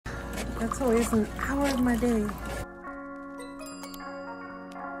That's always an hour of my day.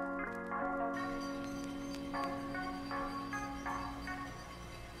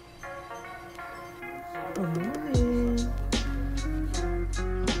 Good morning.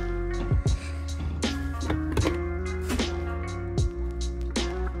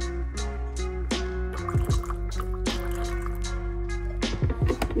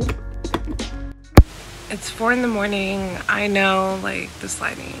 It's 4 in the morning. I know, like, this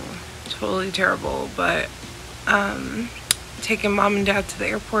lighting totally terrible, but taking mom and dad to the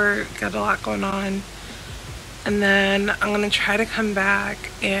airport, got a lot going on. And then I'm gonna try to come back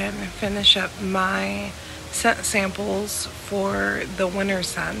and finish up my scent samples for the winter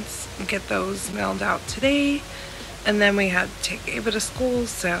scents and get those mailed out today. And then we had to take Ava to school,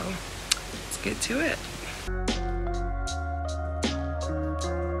 so let's get to it.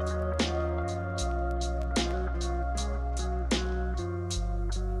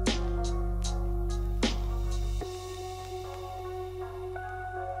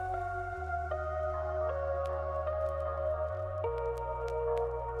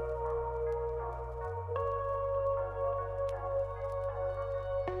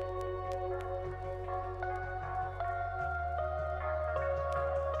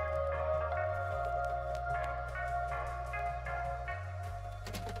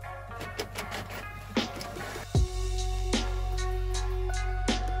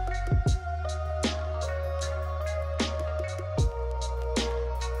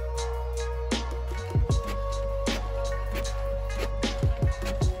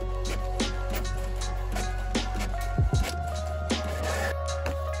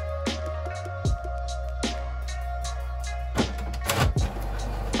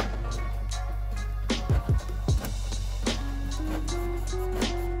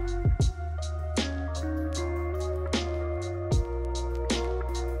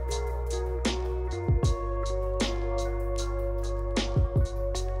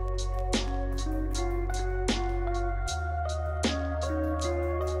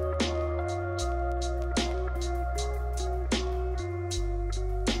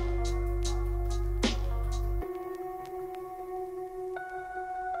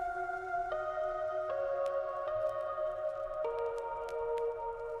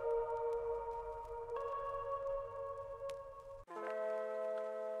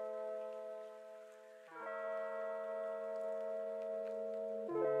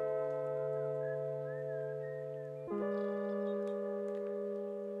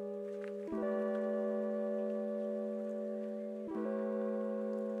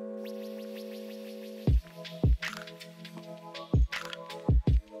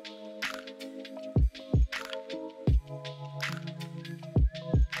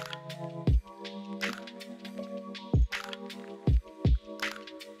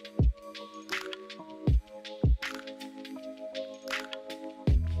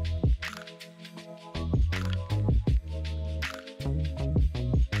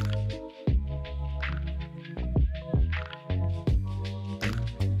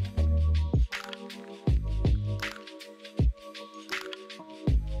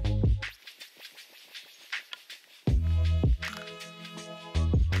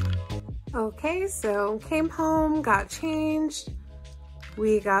 Okay, so came home, got changed.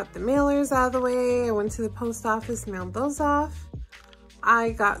 We got the mailers out of the way. I went to the post office, mailed those off.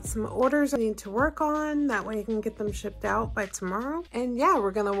 I got some orders I need to work on. That way I can get them shipped out by tomorrow. And yeah,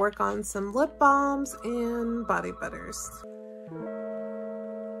 we're gonna work on some lip balms and body butters.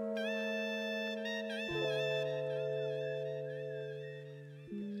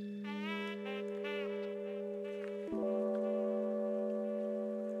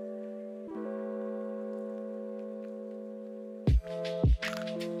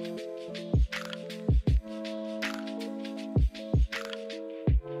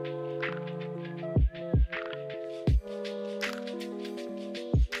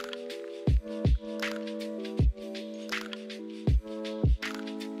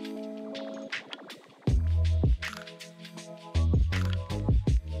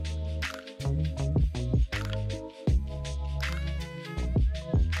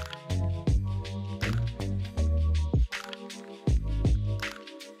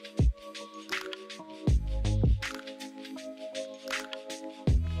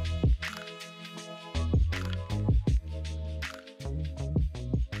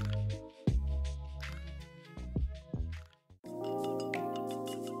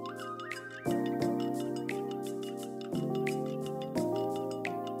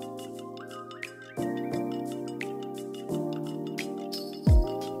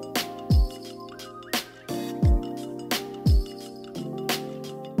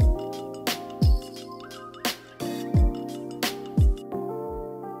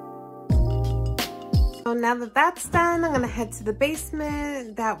 So now that that's done, I'm gonna head to the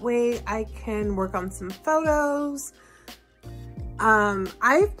basement. That way I can work on some photos.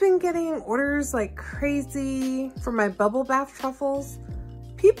 I've been getting orders like crazy for my bubble bath truffles.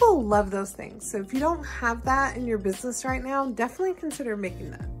 People love those things. So if you don't have that in your business right now, definitely consider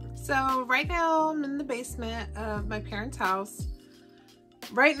making that. So right now I'm in the basement of my parents' house.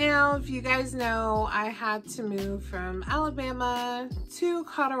 Right now, if you guys know, I had to move from Alabama to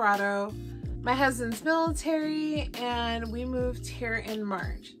Colorado. My husband's military and we moved here in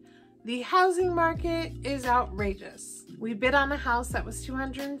March. The housing market is outrageous. We bid on a house that was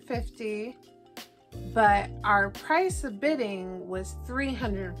 $250, but our price of bidding was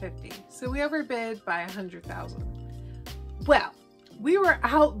 $350. So we overbid by $100,000. Well, we were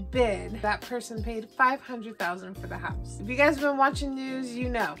outbid. That person paid $500,000 for the house. If you guys have been watching news, you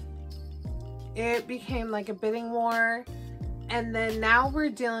know. It became like a bidding war. And then now we're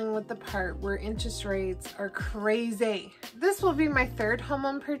dealing with the part where interest rates are crazy. This will be my third home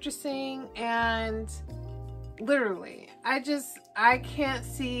I'm purchasing, and literally, I can't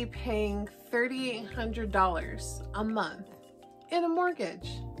see paying $3,800 a month in a mortgage.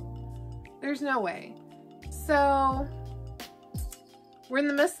 There's no way. So we're in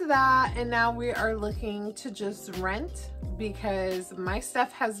the midst of that, and now we are looking to just rent because my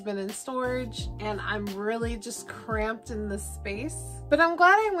stuff has been in storage and I'm really just cramped in this space. But I'm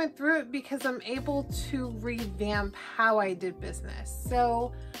glad I went through it because I'm able to revamp how I did business.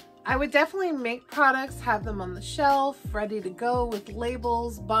 So I would definitely make products, have them on the shelf, ready to go with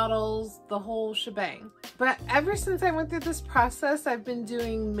labels, bottles, the whole shebang. But ever since I went through this process, I've been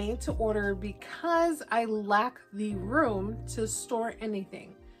doing made to order because I lack the room to store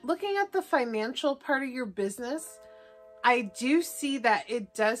anything. Looking at the financial part of your business, I do see that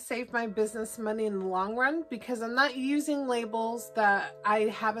it does save my business money in the long run because I'm not using labels that I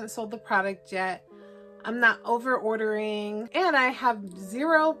haven't sold the product yet. I'm not over ordering, and I have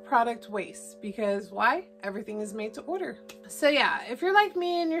zero product waste because why? Everything is made to order. So yeah, if you're like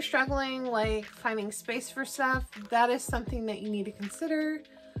me and you're struggling like finding space for stuff, that is something that you need to consider.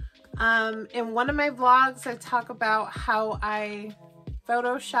 In one of my vlogs, I talk about how I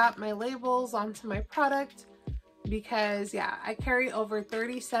Photoshop my labels onto my product because yeah, I carry over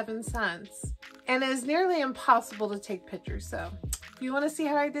 37 cents and it is nearly impossible to take pictures. So if you want to see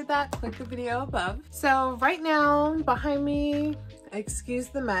how I did that, click the video above. So right now behind me, excuse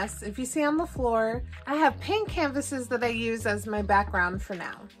the mess, if you see on the floor, I have paint canvases that I use as my background for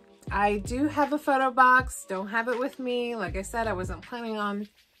now. I do have a photo box, don't have it with me. Like I said, I wasn't planning on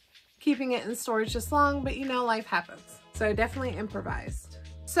keeping it in storage this long, but you know, life happens. So I definitely improvised.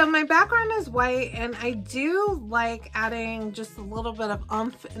 So my background is white and I do like adding just a little bit of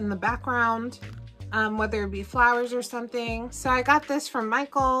oomph in the background. Whether it be flowers or something. So I got this from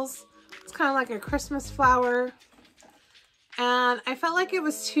Michael's. It's kind of like a Christmas flower. And I felt like it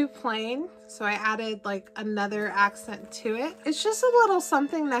was too plain, so I added like another accent to it. It's just a little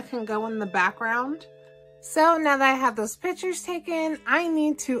something that can go in the background. So now that I have those pictures taken, I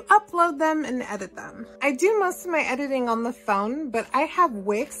need to upload them and edit them. I do most of my editing on the phone, but I have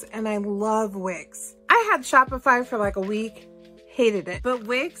Wix and I love Wix. I had Shopify for like a week. Hated it. But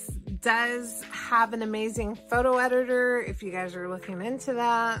Wix does have an amazing photo editor. If you guys are looking into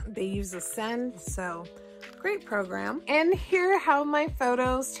that, they use Ascend, so great program. And here are how my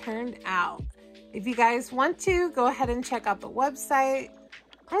photos turned out. If you guys want to, go ahead and check out the website.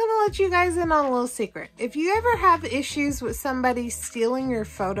 I'm gonna let you guys in on a little secret. If you ever have issues with somebody stealing your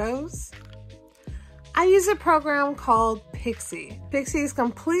photos, I use a program called Pixie. Pixie is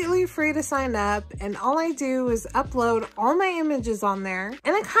completely free to sign up, and all I do is upload all my images on there.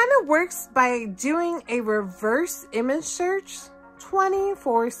 And it kind of works by doing a reverse image search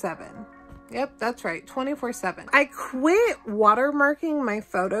 24/7. Yep, that's right, 24/7. I quit watermarking my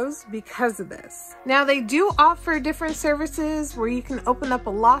photos because of this. Now they do offer different services where you can open up a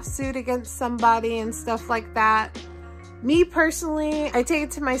lawsuit against somebody and stuff like that. Me personally, I take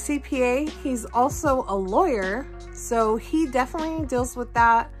it to my CPA. He's also a lawyer, so he definitely deals with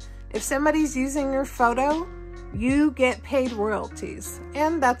that. If somebody's using your photo, you get paid royalties,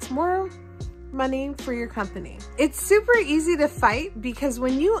 and that's more money for your company. It's super easy to fight because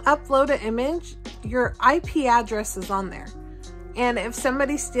when you upload an image, your IP address is on there. And if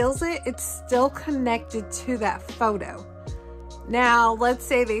somebody steals it, it's still connected to that photo. Now, let's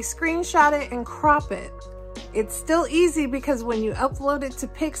say they screenshot it and crop it. It's still easy because when you upload it to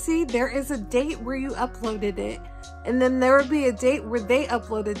Pixie, there is a date where you uploaded it, and then there will be a date where they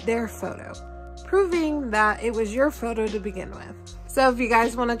uploaded their photo, proving that it was your photo to begin with. So if you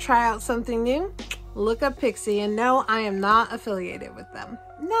guys want to try out something new, look up Pixie, and no, I am not affiliated with them.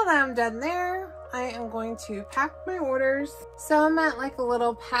 Now that I'm done there, I am going to pack my orders. So I'm at like a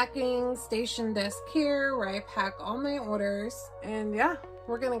little packing station desk here where I pack all my orders. And yeah,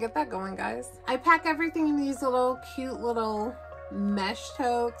 we're gonna get that going, guys. I pack everything in these little cute little mesh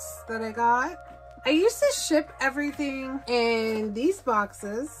totes that I got. I used to ship everything in these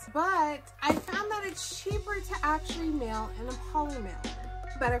boxes, but I found that it's cheaper to actually mail in a poly mailer.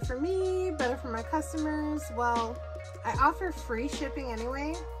 Better for me, better for my customers. Well, I offer free shipping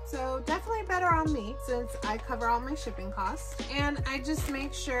anyway, so definitely better on me since I cover all my shipping costs. And I just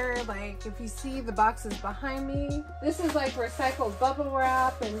make sure, like, if you see the boxes behind me, this is like recycled bubble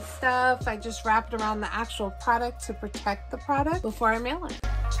wrap and stuff. I just wrapped around the actual product to protect the product before I mail it.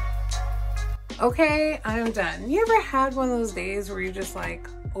 Okay, I'm done. You ever had one of those days where you're just like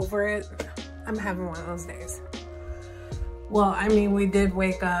over it? I'm having one of those days. Well, I mean, we did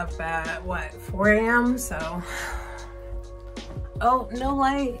wake up at what, 4 a.m. so. Oh, no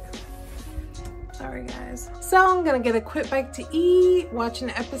light. Sorry, guys. So I'm gonna get a quick bite to eat, watch an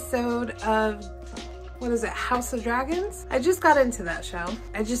episode of, what is it, House of Dragons? I just got into that show.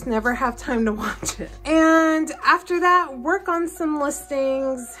 I just never have time to watch it. And after that, work on some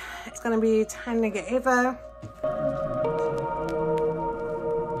listings. It's gonna be time to get Ava.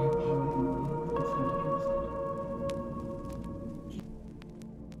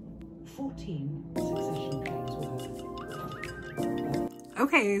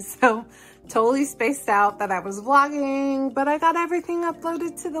 Okay, so totally spaced out that I was vlogging, but I got everything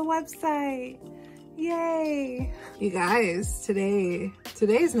uploaded to the website. Yay. You guys,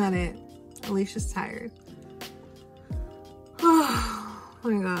 today's not it. Alicia's tired. Oh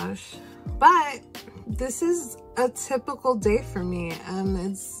my gosh. But this is a typical day for me, and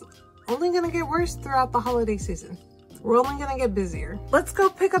it's only gonna get worse throughout the holiday season. We're only gonna get busier. Let's go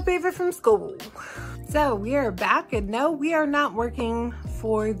pick up Ava from school. So we are back, and no, we are not working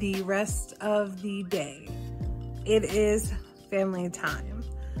for the rest of the day. It is family time.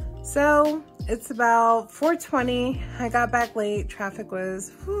 So it's about 4:20. I got back late. Traffic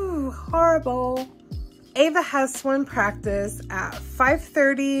was horrible. Ava has swim practice at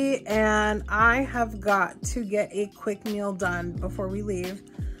 5:30, and I have got to get a quick meal done before we leave,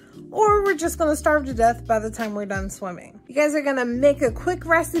 or we're just gonna starve to death by the time we're done swimming. You guys are gonna make a quick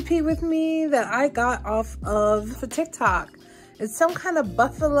recipe with me that I got off of the TikTok. It's some kind of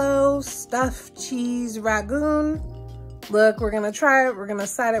buffalo stuffed cheese ragoon. Look, we're gonna try it. We're gonna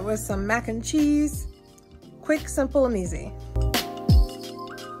side it with some mac and cheese. Quick, simple, and easy.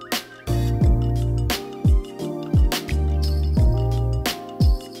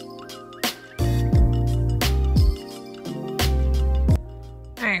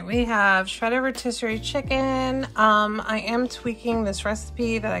 We have shredded rotisserie chicken. I am tweaking this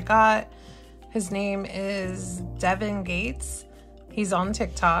recipe that I got. His name is Devin Gates. He's on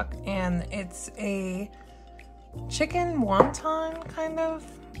TikTok, and it's a chicken wonton, kind of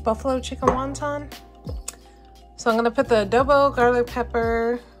buffalo chicken wonton. So I'm gonna put the adobo, garlic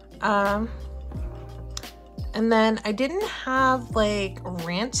pepper, and then I didn't have like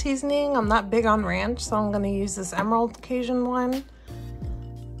ranch seasoning. I'm not big on ranch, so I'm gonna use this Emerald Cajun one.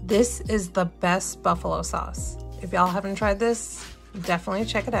 This is the best buffalo sauce. If y'all haven't tried this, definitely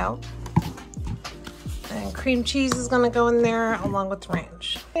check it out. And cream cheese is gonna go in there along with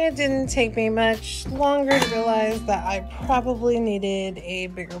ranch. It didn't take me much longer to realize that I probably needed a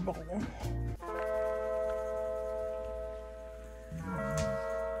bigger bowl.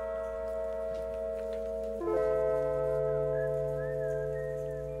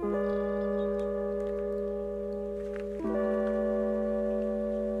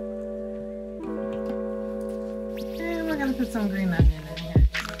 Put some green onion in here.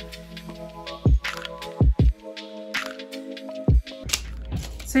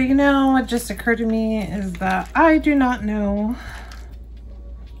 So you know what just occurred to me is that I do not know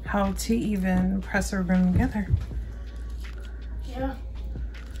how to even press a room together. Yeah.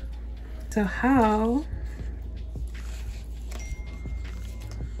 So how?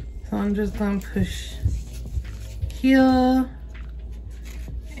 So I'm just gonna push here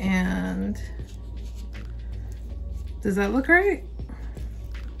and does that look right?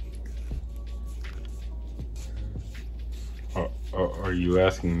 Are you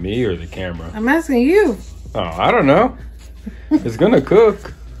asking me or the camera? I'm asking you. Oh, I don't know. It's gonna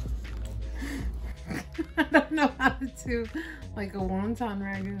cook. I don't know how to do like a wonton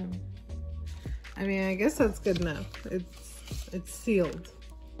ragoon. I mean, I guess that's good enough. It's sealed.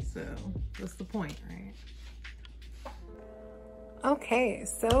 So what's the point, right? Okay,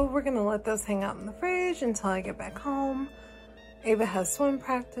 so we're gonna let those hang out in the fridge until I get back home. Ava has swim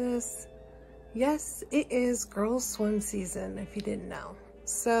practice. Yes, it is girls swim season, if you didn't know.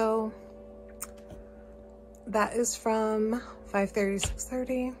 So That is from 5:30 to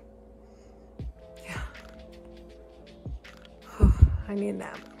 6:30. Yeah. I need a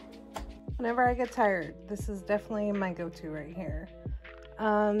nap. Whenever I get tired, this is definitely my go-to right here.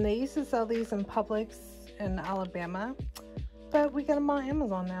 They used to sell these in Publix in Alabama, but we get them on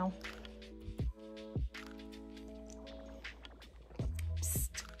Amazon now.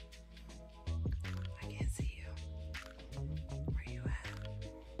 Psst. I can't see you. Where you at?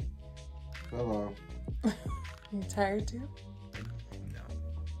 Hello. You tired too? No.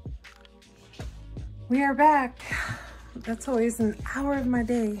 We are back. That's always an hour of my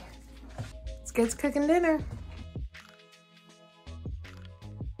day. Let's get to cooking dinner.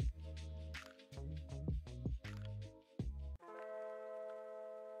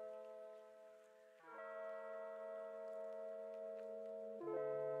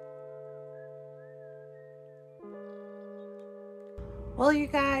 Well, you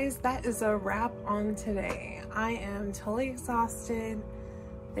guys, that is a wrap on today. I am totally exhausted.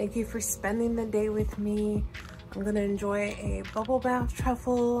 Thank you for spending the day with me. I'm gonna enjoy a bubble bath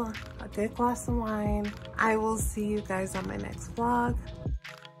truffle, a good glass of wine. I will see you guys on my next vlog.